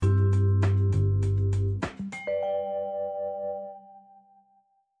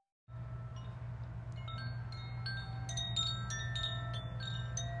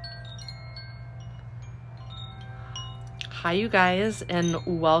Hi, you guys, and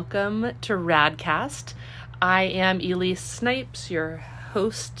welcome to Radcast. I am Elise Snipes, your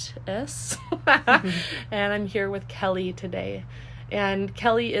hostess, and I'm here with Kelly today. And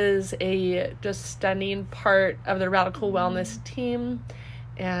Kelly is a just stunning part of the Radical Wellness team,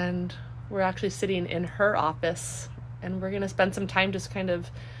 and we're actually sitting in her office, and we're going to spend some time just kind of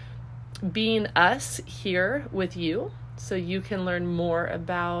being us here with you so you can learn more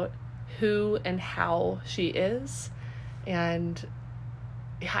about who and how she is. And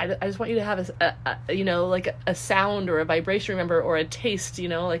yeah, I just want you to have a sound or a vibration, remember, or a taste,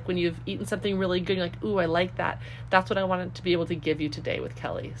 like when you've eaten something really good, you're like, ooh, I like that. That's what I wanted to be able to give you today with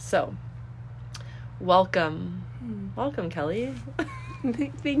Kelly. So welcome. Welcome, Kelly.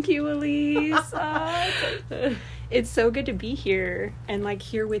 Thank you, Elise. It's so good to be here and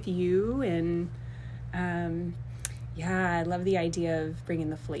here with you. And I love the idea of bringing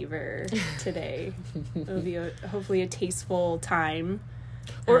the flavor today. It'll be hopefully a tasteful time.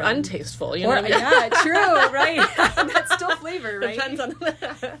 Or untasteful, Yeah, true, right? That's still flavor, right? Depends on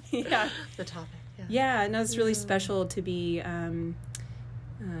the topic. Yeah, no, it's really special to be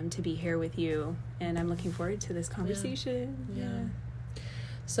here with you, and I'm looking forward to this conversation. Yeah.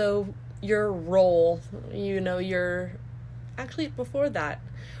 So your role, you're actually before that.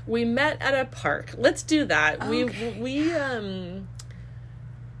 We met at a park. Let's do that. Okay. We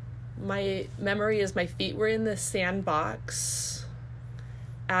my memory is my feet were in the sandbox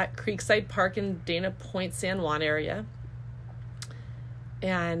at Creekside Park in Dana Point, San Juan area.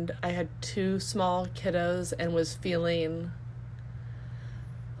 And I had two small kiddos and was feeling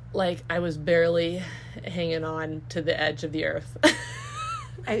like I was barely hanging on to the edge of the earth.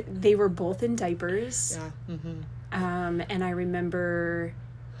 They were both in diapers. Yeah. Mm-hmm. And I remember,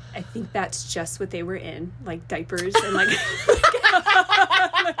 I think that's just what they were in, diapers and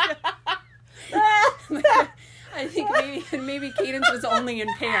I think maybe Cadence was only in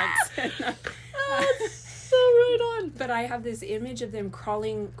pants. That's so right on. But I have this image of them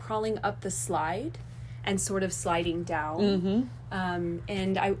crawling up the slide and sort of sliding down. Mm-hmm.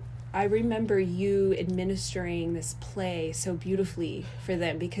 And I remember you administering this play so beautifully for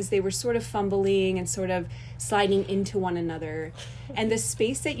them because they were sort of fumbling and sort of sliding into one another. And the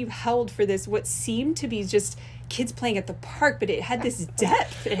space that you held for this, what seemed to be just kids playing at the park, but it had this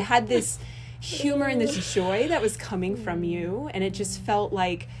depth. It had this humor and this joy that was coming from you. And it just felt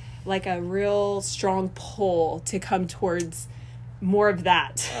like a real strong pull to come towards more of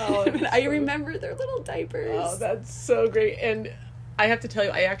that. Oh, I remember their little diapers. Oh, that's so great. And I have to tell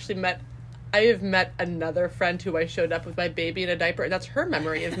you, I have met another friend who I showed up with my baby in a diaper, and that's her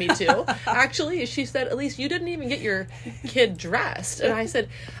memory of me too. Actually, she said, "Elise, you didn't even get your kid dressed." And I said,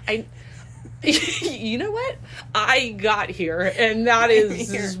 you know what? I got here, and that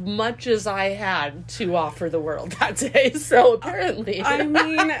is as much as I had to offer the world that day. So apparently, I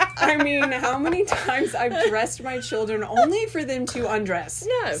mean, how many times I've dressed my children only for them to undress?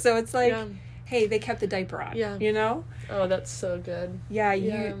 Yeah. So it's hey, they kept the diaper on. Yeah. Oh, that's so good. Yeah,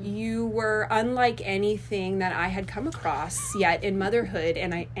 you were unlike anything that I had come across yet in motherhood,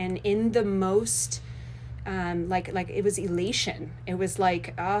 and in the most it was elation. It was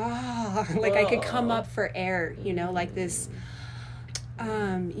I could come up for air, this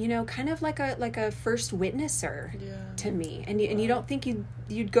kind of like a first witnesser to me. And you don't think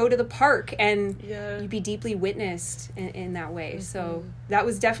you'd go to the park and you'd be deeply witnessed in that way. Mm-hmm. So that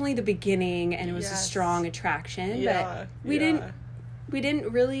was definitely the beginning, and it was a strong attraction. But we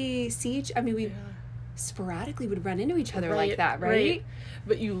didn't really see we sporadically would run into each other like that, right?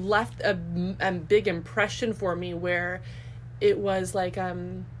 But you left a big impression for me where it was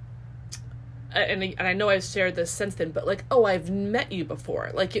and I know I've shared this since then, but I've met you before.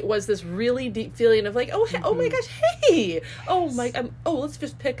 It was this really deep feeling of oh my gosh, hey, let's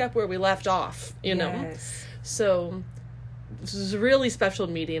just pick up where we left off, know? So this was a really special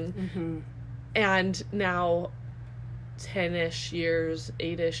meeting. Mm-hmm. And now 10-ish years,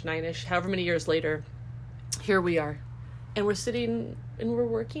 8-ish, 9-ish, however many years later, here we are. And we're sitting and we're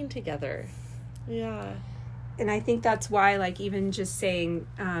working together. Yeah. And I think that's why, even just saying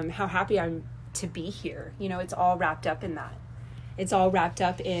how happy I'm to be here, it's all wrapped up in that. It's all wrapped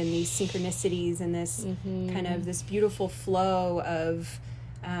up in these synchronicities and this kind of this beautiful flow of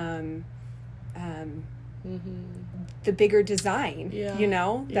the bigger design,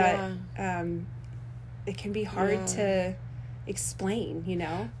 that it can be hard to explain,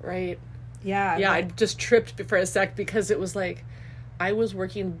 Right. Yeah. Yeah, I just tripped for a sec because it was I was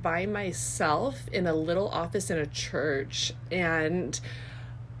working by myself in a little office in a church, and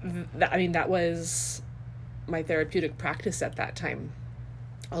that was my therapeutic practice at that time.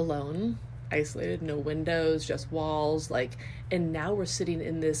 Alone, isolated, no windows, just walls, like, and now we're sitting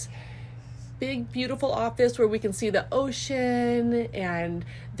in this big, beautiful office where we can see the ocean, and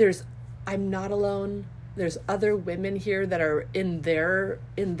I'm not alone. There's other women here that are in their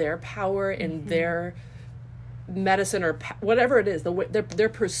power, in their medicine, or whatever it is, their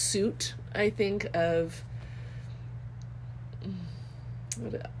pursuit, I think, of,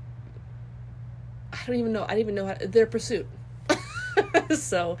 I don't even know how, their pursuit.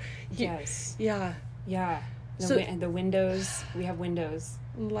 So yes, yeah. The windows, we have windows,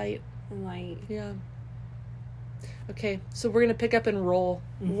 light. Yeah. Okay, so we're gonna pick up and roll.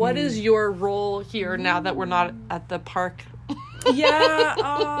 What is your role here now that we're not at the park?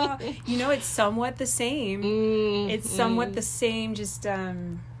 Yeah, it's somewhat the same. It's somewhat the same, just some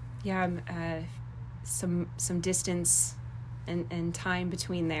distance and time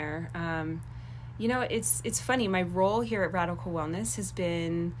between there. It's funny. My role here at Radical Wellness has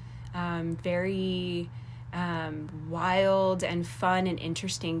been very wild and fun and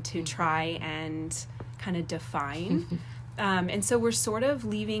interesting to try and kind of define. And so we're sort of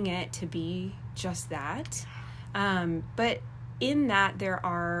leaving it to be just that. But in that, there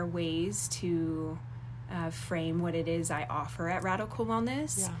are ways to frame what it is I offer at Radical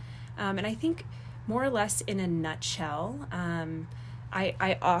Wellness. Yeah. And I think more or less in a nutshell,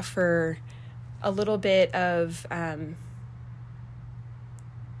 I offer a little bit of,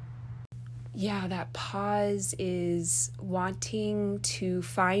 that pause is wanting to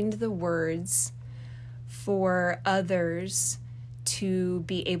find the words for others to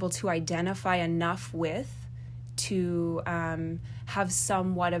be able to identify enough with to have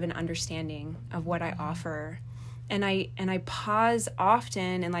somewhat of an understanding of what I offer. And I pause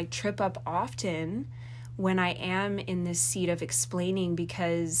often and like trip up often when I am in this seat of explaining,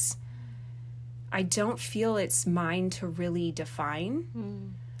 because I don't feel it's mine to really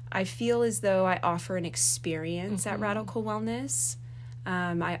define. I feel as though I offer an experience at Radical Wellness.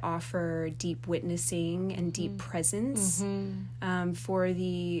 I offer deep witnessing and deep presence for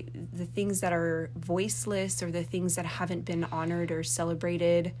the things that are voiceless or the things that haven't been honored or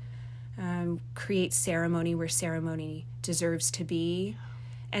celebrated. Create ceremony where ceremony deserves to be.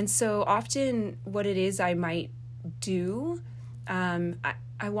 And so often what it is I might do,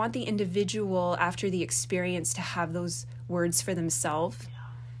 I want the individual after the experience to have those words for themselves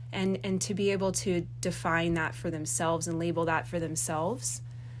and to be able to define that for themselves and label that for themselves.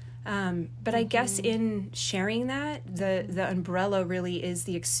 But I guess in sharing that, the umbrella really is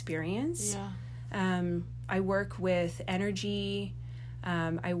the experience. Yeah. I work with energy.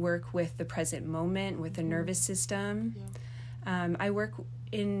 I work with the present moment, with the nervous system. Yeah. I work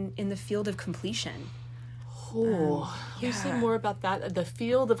in the field of completion. Can you say more about that? The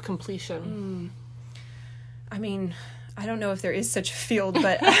field of completion. I mean, I don't know if there is such a field,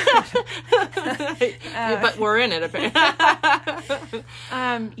 but but we're in it.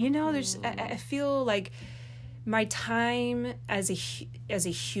 There's. I feel like my time as a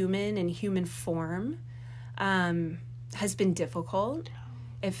human in human form has been difficult.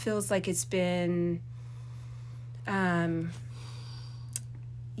 It feels like it's been.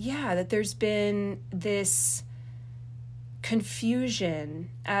 That there's been this confusion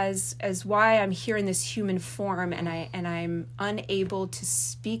as why I'm here in this human form, and I'm unable to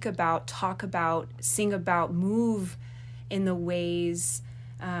speak about, talk about, sing about, move in the ways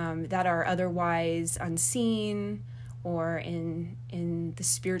that are otherwise unseen or in the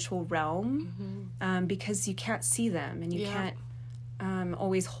spiritual realm, because you can't see them and you can't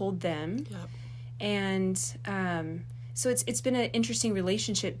always hold them. Yep. And so it's been an interesting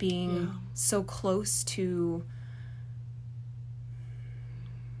relationship being so close to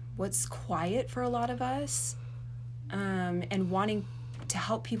what's quiet for a lot of us, and wanting to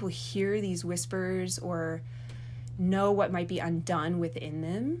help people hear these whispers or know what might be undone within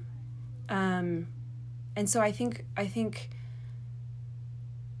them. And so I think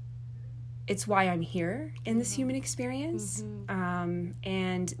it's why I'm here in this human experience.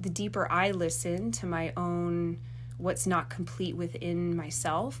 And the deeper I listen to my own, what's not complete within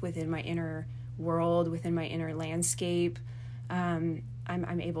myself, within my inner world, within my inner landscape,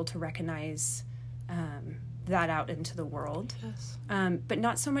 I'm able to recognize that out into the world. Yes. But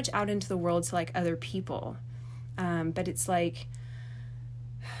not so much out into the world to like other people. But it's like,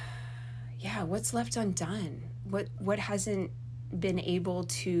 what's left undone? What hasn't been able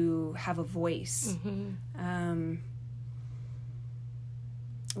to have a voice?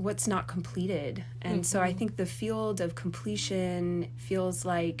 What's not completed? And so I think the field of completion feels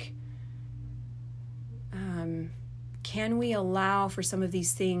like, can we allow for some of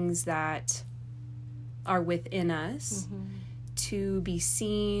these things that are within us to be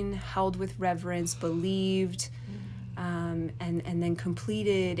seen, held with reverence, believed, and then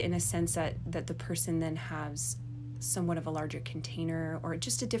completed in a sense that the person then has somewhat of a larger container or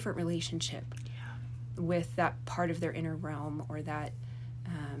just a different relationship with that part of their inner realm, or that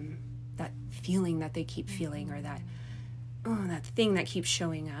that feeling that they keep feeling, or that thing that keeps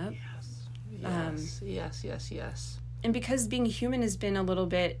showing up. Yes. And because being human has been a little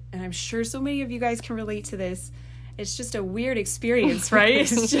bit, and I'm sure so many of you guys can relate to this, it's just a weird experience, right?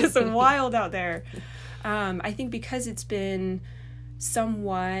 It's just wild out there. I think because it's been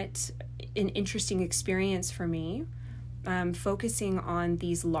somewhat an interesting experience for me, focusing on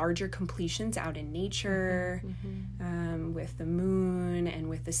these larger completions out in nature, with the moon and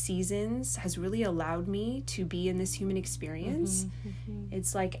with the seasons, has really allowed me to be in this human experience.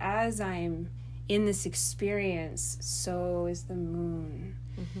 It's like, as I'm in this experience, so is the moon.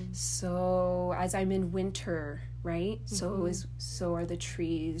 So as I'm in winter, right? So are the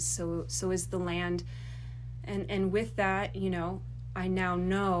trees. So is the land. And with that, I now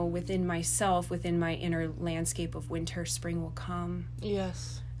know within myself, within my inner landscape of winter, spring will come.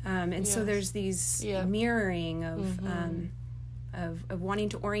 Yes. So there's these mirroring of wanting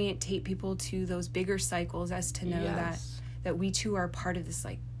to orientate people to those bigger cycles, as to know that we too are part of this,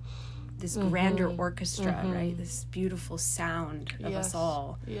 like, this grander orchestra, right? This beautiful sound of us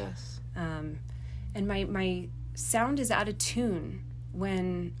all. Yes. And my sound is out of tune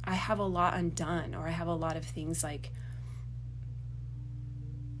when I have a lot undone, or I have a lot of things like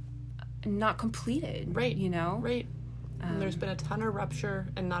not completed, right? Right. There's been a ton of rupture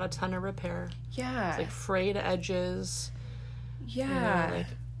and not a ton of repair. Yeah. It's like frayed edges. Yeah. Like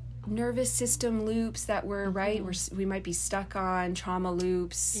nervous system loops that we're right. We might be stuck on trauma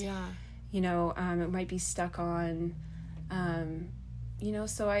loops. Yeah. It might be stuck on,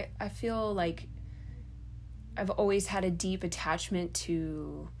 so I feel like I've always had a deep attachment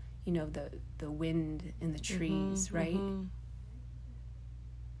to, the wind in the trees, right?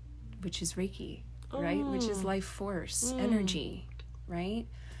 Which is Reiki, right? Which is life force, energy, right?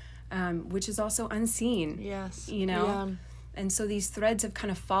 Which is also unseen. Yes. And so these threads have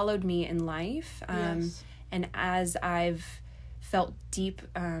kind of followed me in life. And as I've felt deep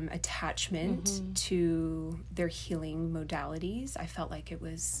attachment to their healing modalities, I felt like it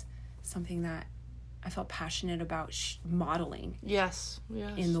was something that I felt passionate about modeling. Yes.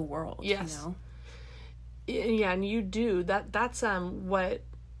 In the world. Yes. Yeah, and you do. That's what,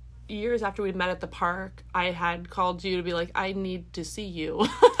 years after we'd met at the park, I had called you to be like, I need to see you.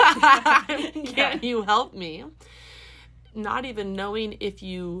 Can you help me? Not even knowing if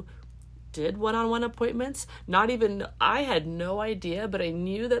you did one-on-one appointments. I had no idea, but I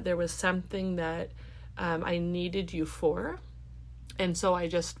knew that there was something that I needed you for. And so I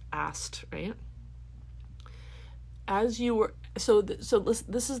just asked, right? As you were,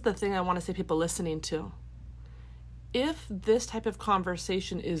 this is the thing I want to say, people listening to. If this type of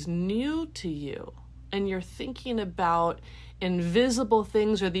conversation is new to you and you're thinking about invisible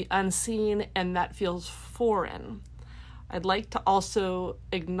things or the unseen and that feels foreign, I'd like to also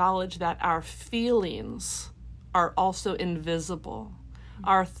acknowledge that our feelings are also invisible.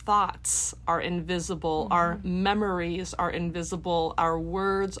 Our thoughts are invisible. Our memories are invisible. Our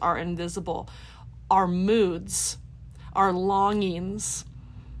words are invisible. Our moods, our longings,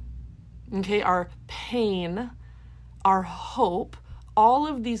 our pain, our hope, all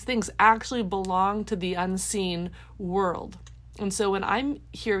of these things actually belong to the unseen world. And so when I'm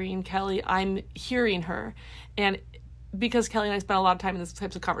hearing Kelly, I'm hearing her. And because Kelly and I spent a lot of time in this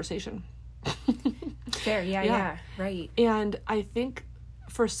types of conversation. Fair, yeah, right. And I think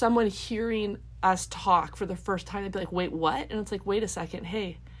for someone hearing us talk for the first time, they'd be like, wait, what? And it's like, wait a second,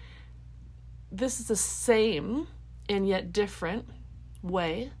 hey, this is the same and yet different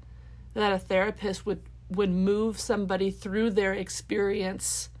way that a therapist would move somebody through their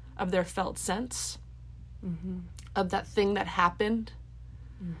experience of their felt sense, of that thing that happened,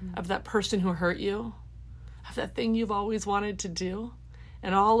 of that person who hurt you, of that thing you've always wanted to do.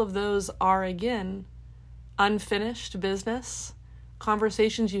 And all of those are, again, unfinished business,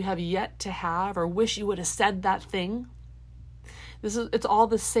 conversations you have yet to have or wish you would have said that thing. It's all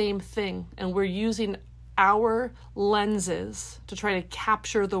the same thing, and we're using our lenses to try to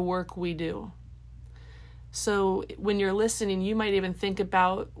capture the work we do. So when you're listening, you might even think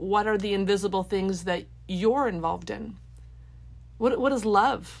about, what are the invisible things that you're involved in? What does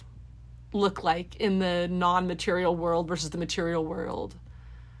love look like in the non-material world versus the material world?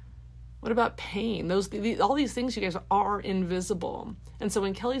 What about pain? All these things, you guys, are invisible. And so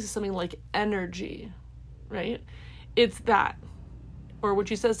when Kelly says something like energy, right? It's that. Or when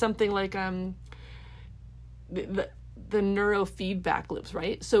she says something like the neurofeedback loops,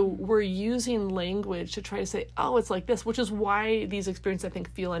 right? So we're using language to try to say, oh, it's like this, which is why these experiences, I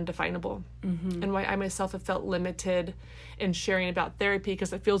think, feel undefinable. And why I myself have felt limited in sharing about therapy,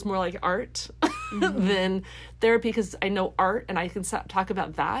 because it feels more like art than therapy, because I know art and I can talk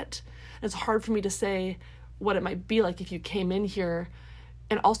about that. It's hard for me to say what it might be like if you came in here.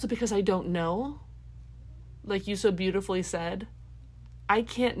 And also because I don't know, like you so beautifully said, I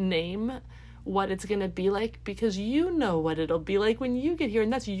can't name what it's going to be like, because you know what it'll be like when you get here,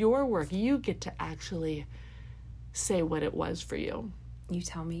 and that's your work. You get to actually say what it was for you. You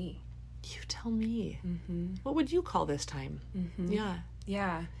tell me. You tell me. What would you call this time?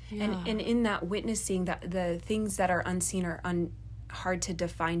 Yeah. And in that witnessing, that the things that are unseen or hard to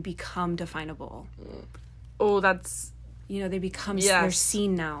define become definable. Oh, that's... they become, they're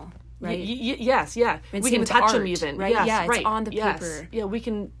seen now, right? Yes, yeah. And we can touch them even. Right? Yes, yeah, it's right. on the paper. Yeah, we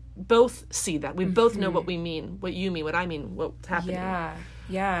can both see that. We both know what we mean, what you mean, what I mean, what's happening.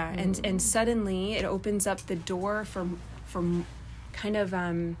 Yeah. And suddenly it opens up the door for kind of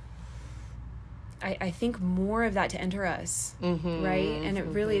I think more of that to enter us, right? And it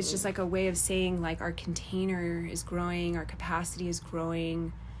really is just like a way of saying, like, our container is growing, our capacity is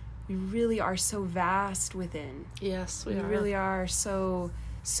growing. We really are so vast within. Yes, we really are so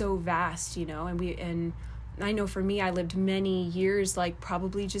vast, and I know for me, I lived many years, like,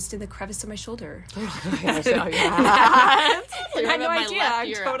 probably just in the crevice of my shoulder. I had no idea.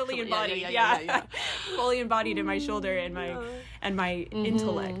 I'm totally embodied. Yeah. Fully embodied in my shoulder and my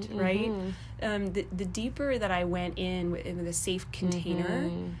intellect, right? The deeper that I went in the safe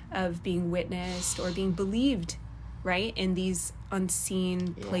container of being witnessed or being believed, right, in these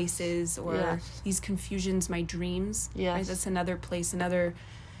unseen places or these confusions, my dreams. Right? That's another place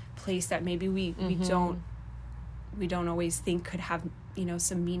that maybe we don't always think could have,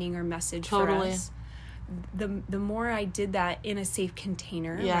 some meaning or message for us. The more I did that in a safe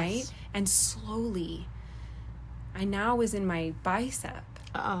container, right? And slowly, I now was in my bicep.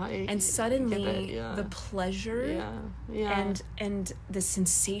 And suddenly the pleasure and the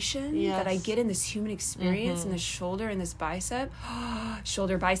sensation that I get in this human experience in the shoulder and this bicep,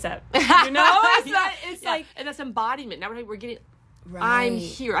 shoulder bicep, it's like, and that's embodiment. Now we're getting, right. I'm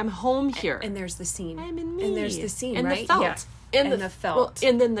here, I'm home here. And there's the scene. I'm in me. And there's the scene, and right? The felt. Yeah. And the felt.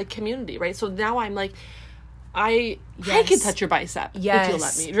 And then the community, right? So now I'm like, I can touch your bicep if you'll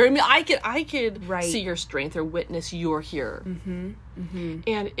let me. You know what I mean? I could see your strength or witness you're here.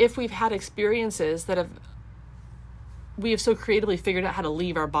 And if we've had experiences that we have so creatively figured out how to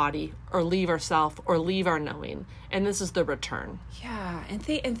leave our body or leave ourself or leave our knowing, and this is the return. Yeah, and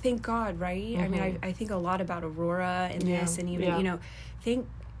thank God, right? I mean, I think a lot about Aurora and this, and even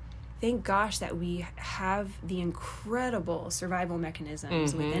thank gosh that we have the incredible survival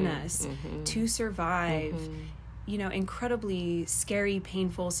mechanisms within us to survive, incredibly scary,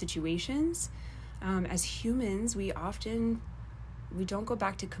 painful situations. As humans, we don't go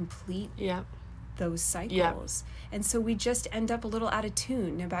back to complete those cycles. And so we just end up a little out of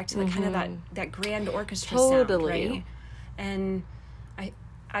tune, back to the kind of that grand orchestra sound, right? And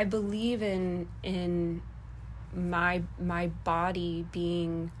I believe in my body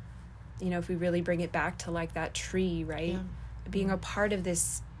being, if we really bring it back to like that tree, right? Being a part of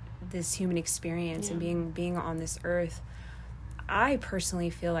this human experience and being on this earth, I personally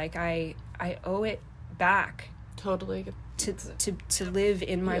feel like I owe it back totally to live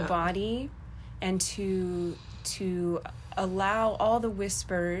in my body and to allow all the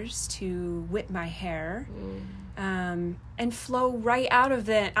whispers to whip my hair and flow right out of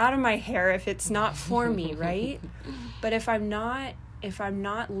my hair if it's not for me, right? But if I'm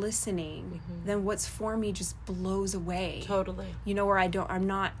not listening, then what's for me just blows away. Totally. Where I'm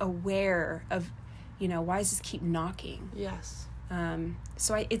not aware of, why does this keep knocking? Yes.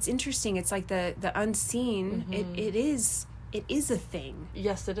 So it's interesting. It's like the unseen. It is a thing.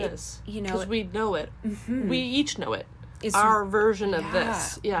 Yes, it is. Because we know it. We each know it. It's our version of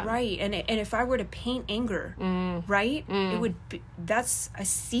this. Yeah. Right. And if I were to paint anger, right, it would be, I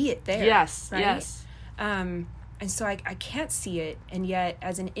see it there. Yes. Right? Yes. And so I can't see it, and yet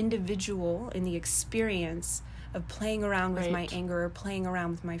as an individual in the experience of playing around with my anger, playing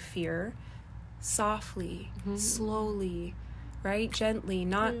around with my fear, softly, slowly, right, gently,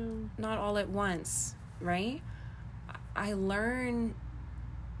 not all at once, right, I learn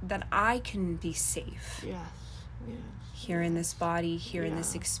that I can be safe. Yes. Here in this body, here in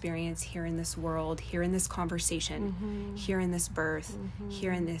this experience, here in this world, here in this conversation, here in this birth,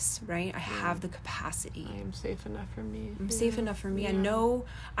 here in this, right? I have the capacity. I am safe enough for me. I'm safe enough for me. I know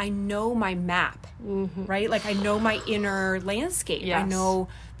my map, right? Like I know my inner landscape. Yes. I know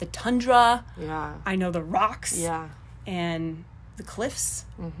the tundra. Yeah. I know the rocks. Yeah. and the cliffs.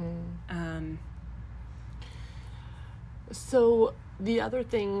 So the other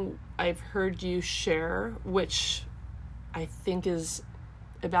thing I've heard you share, which I think is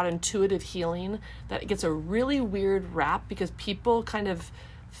about intuitive healing, that it gets a really weird rap because people kind of,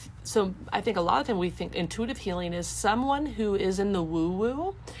 so I think a lot of time we think intuitive healing is someone who is in the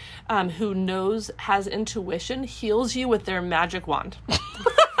woo-woo, who knows, has intuition, heals you with their magic wand.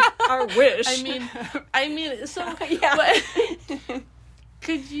 Our wish. I mean, so Yeah. But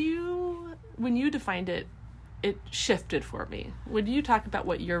could you, when you defined it, it shifted for me. When you talk about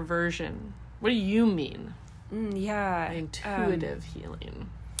what do you mean? Yeah. By intuitive healing.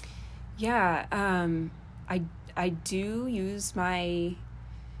 Yeah. I do use my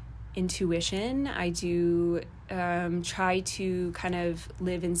intuition. I do try to kind of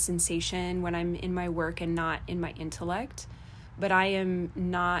live in sensation when I'm in my work and not in my intellect. But I am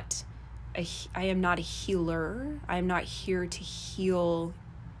not a healer. I am not here to heal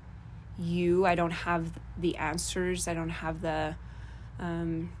you. I don't have the answers. I don't have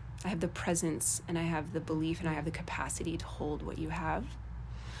I have the presence, and I have the belief, and I have the capacity to hold what you have,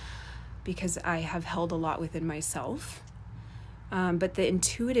 because I have held a lot within myself. But the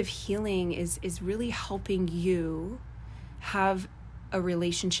intuitive healing is really helping you have a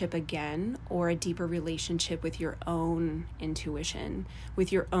relationship again, or a deeper relationship with your own intuition,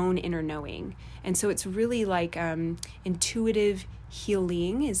 with your own inner knowing. And so it's really like intuitive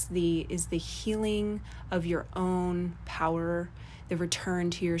healing is the healing of your own power, the return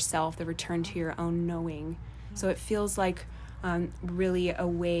to yourself, the return to your own knowing. So it feels like really a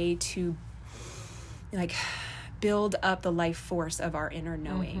way to like build up the life force of our inner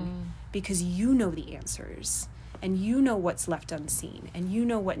knowing, because you know the answers, and you know what's left unseen, and you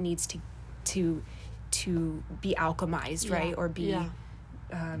know what needs to be alchemized, right? Or be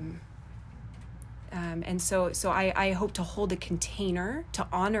and so I hope to hold a container to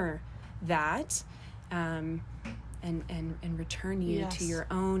honor that, and return you to your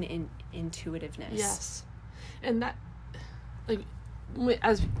own intuitiveness. Yes. And that, like,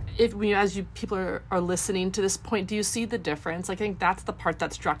 as you people are listening to this point, do you see the difference? Like, I think that's the part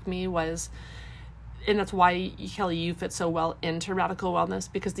that struck me was, and that's why, Kelly, you fit so well into radical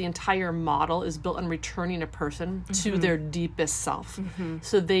wellness, because the entire model is built on returning a person to their deepest self,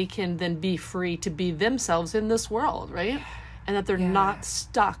 so they can then be free to be themselves in this world, right? And that they're not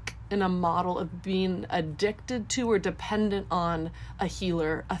stuck in a model of being addicted to or dependent on a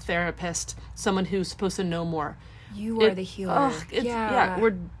healer, a therapist, someone who's supposed to know more. You are the healer.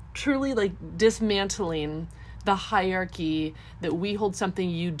 We're truly like dismantling the hierarchy that we hold something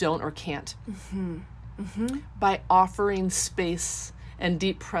you don't or can't, by offering space and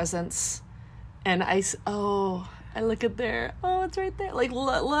deep presence. And I look at there. Oh, it's right there. Like,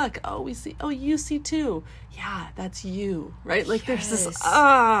 look. Oh, we see. Oh, you see too. Yeah, that's you, right? Like, there's this.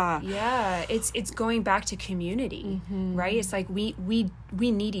 Yeah, it's going back to community, right? It's like we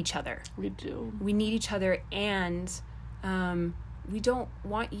need each other. We do. We need each other, and we don't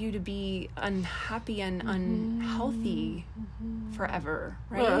want you to be unhappy and unhealthy forever,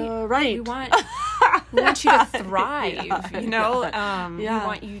 right? Right. We want you to thrive. You know, we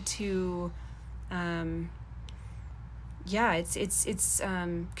want you to.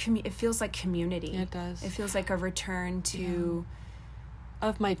 It feels like community. It does. It feels like a return to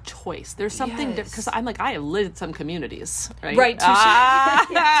of my choice. There's something different, because I'm like, I have lived some communities, right? Right.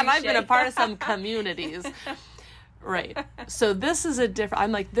 And I've been a part of some communities, right? So this is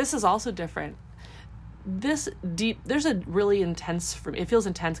I'm like, this is also different. There's a really intense, for me, it feels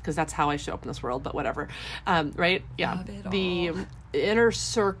intense because that's how I show up in this world, but whatever. Right? Yeah. Love it The all. inner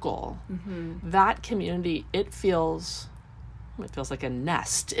circle, that community, it feels like a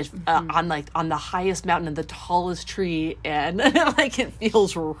nest. On the highest mountain and the tallest tree, and like it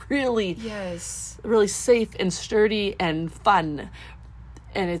feels really really safe and sturdy and fun.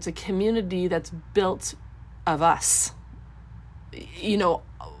 And it's a community that's built of us, you know,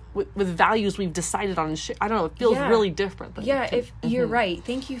 with values we've decided on. I don't know, it feels really different than if you're right.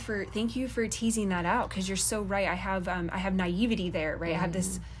 Thank you for teasing that out, because you're so right. I have naivety there, right? I have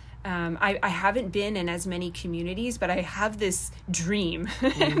this I haven't been in as many communities, but I have this dream,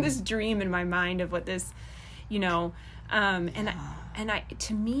 this dream in my mind of what this, you know,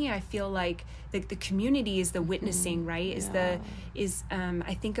 to me, I feel like the community is the witnessing, right?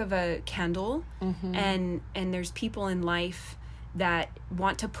 I think of a candle, and there's people in life that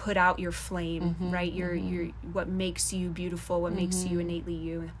want to put out your flame, right? Your what makes you beautiful, what makes you innately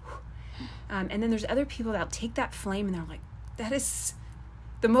you. And then there's other people that'll take that flame and they're like, that is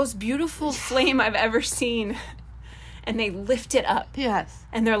the most beautiful flame I've ever seen. and they lift it up. Yes.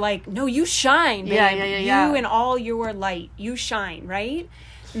 And they're like, no, you shine, babe. Yeah. You and all your light, you shine, right?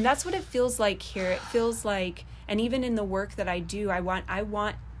 And that's what it feels like here. It feels like, and even in the work that I do, I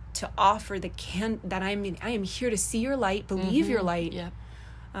want to offer that I am here to see your light, believe your light,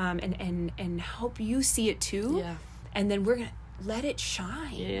 and help you see it too. Yeah. And then we're gonna let it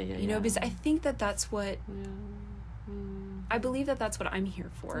shine. You know, because I think that's what. I believe that's what I'm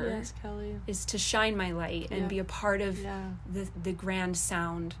here for. Yes, Kelly. Is to shine my light and be a part of the grand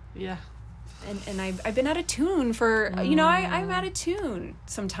sound. Yeah. And I've been out of tune for, I'm out of tune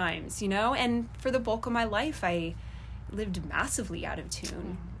sometimes, and for the bulk of my life, I lived massively out of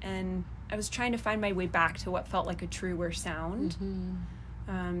tune. And I was trying to find my way back to what felt like a truer sound.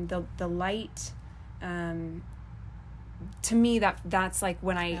 The light, to me, that's like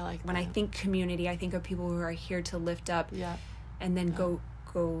when I think community, I think of people who are here to lift up and then go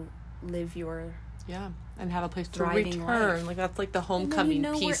live your and have a place to return life. Like that's like the homecoming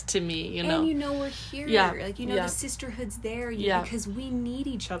piece to me, and we're here, the sisterhood's there, because we need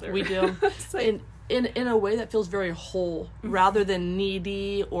each other. We do. Like, in a way that feels very whole, rather than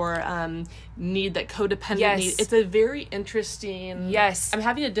needy or need that codependent need. It's a very interesting. I'm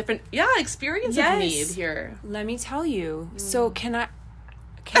having a different experience of need here. Let me tell you. So can I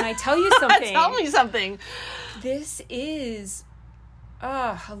tell you something? Tell me something. This is,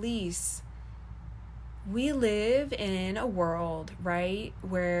 Elise. We live in a world, right,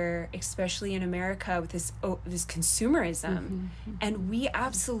 where, especially in America, with this consumerism, and we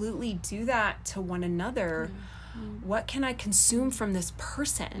absolutely do that to one another. What can I consume from this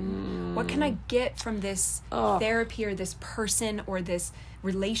person? What can I get from this therapy or this person or this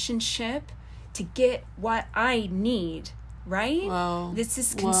relationship to get what I need, right? Whoa. This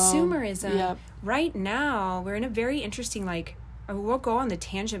is consumerism. Yep. Right now, we're in a very interesting, we'll go on the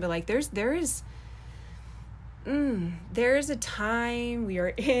tangent, but there is a time we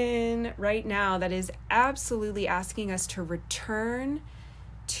are in right now that is absolutely asking us to return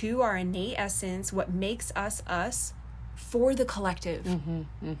to our innate essence, what makes us us, for the collective.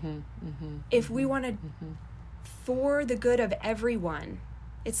 If we want to, for the good of everyone,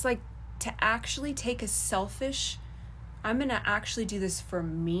 it's like to actually take a selfish, I'm going to actually do this for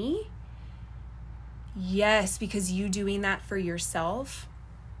me. Yes, because you doing that for yourself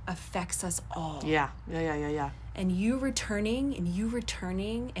affects us all. Yeah. And you returning and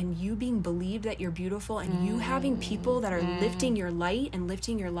you being believed that you're beautiful and you having people that are lifting your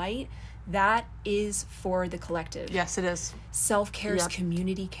light, that is for the collective. Yes, it is. Self-care is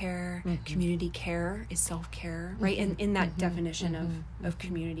community care. Community care is self-care, right? In that definition of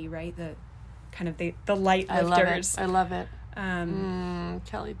community, right? The kind of the light lifters. I love it.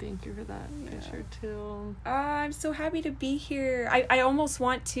 Kelly, thank you for that. I sure too. I'm so happy to be here. I almost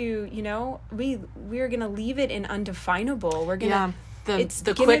want to, we're gonna leave it in undefinable. We're gonna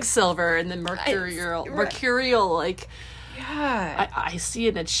the quicksilver and the mercurial I see it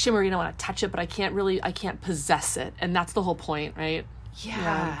and it's shimmery and I want to touch it, but I can't possess it, and that's the whole point, right?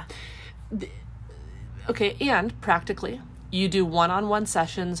 Okay, and practically you do one-on-one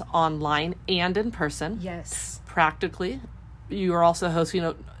sessions online and in person. Yes. Practically, you are also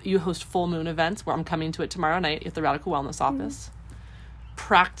hosting you host full moon events where I'm coming to it tomorrow night at the Radical Wellness office.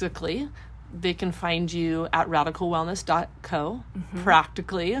 Practically, they can find you at radicalwellness.co.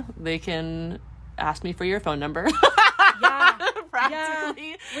 Practically, they can ask me for your phone number.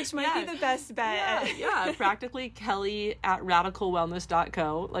 Practically. Which might be the best bet. Practically, Kelly at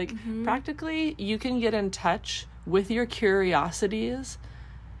radicalwellness.co. Practically, you can get in touch with your curiosities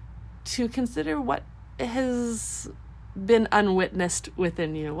to consider what has been unwitnessed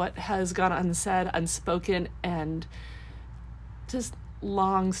within you, what has gone unsaid, unspoken, and just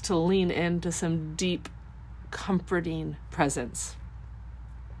longs to lean into some deep, comforting presence.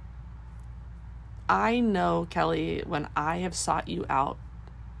 I know, Kelly, when I have sought you out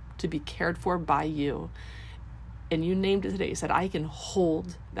to be cared for by you, and you named it today, you said, I can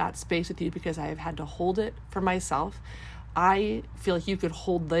hold that space with you because I have had to hold it for myself. I feel like you could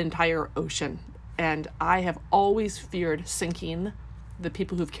hold the entire ocean. And I have always feared sinking the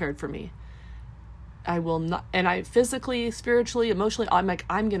people who've cared for me. I will not, and I physically, spiritually, emotionally,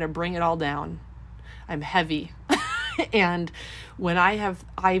 I'm going to bring it all down. I'm heavy. And when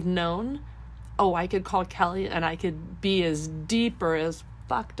I've known, I could call Kelly and I could be as deep or as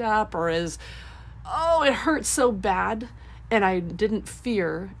fucked up or as, it hurts so bad. And I didn't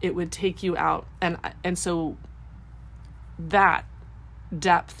fear it would take you out. And so that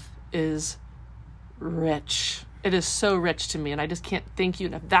depth is rich. It is so rich to me, and I just can't thank you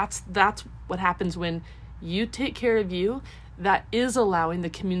enough. That's what happens when you take care of you. that is allowing the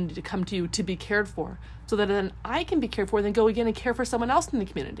community to come to you to be cared for, so that then I can be cared for, then go again and care for someone else in the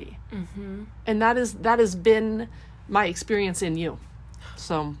community. Mm-hmm. And that has been my experience in you.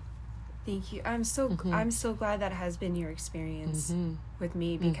 So thank you. I'm so glad that has been your experience with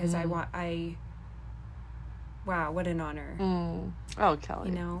me, because wow, what an honor. Oh,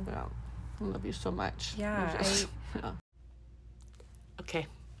 Kelly. Yeah, I love you so much. Yeah. Okay.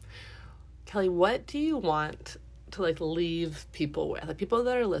 Kelly, what do you want to leave people with? The people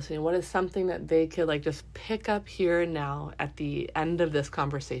that are listening, what is something that they could just pick up here and now at the end of this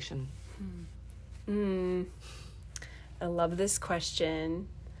conversation? I love this question.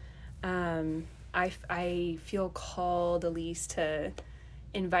 I feel called, Elise, to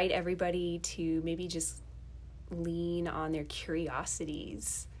invite everybody to maybe just lean on their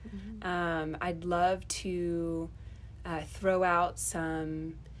curiosities. I'd love to throw out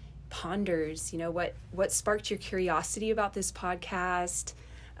some ponders. What sparked your curiosity about this podcast?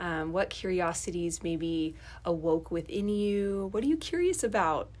 What curiosities maybe awoke within you? What are you curious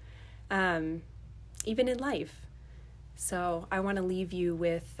about, even in life? So I want to leave you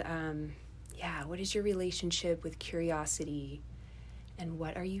with, what is your relationship with curiosity, and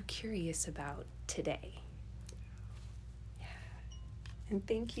what are you curious about today? Yeah. And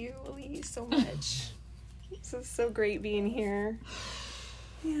thank you, Elise, so much. This is so great being here.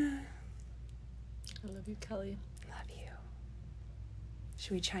 Yeah. I love you, Kelly. Love you.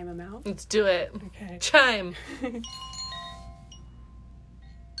 Should we chime them out? Let's do it. Okay. Chime.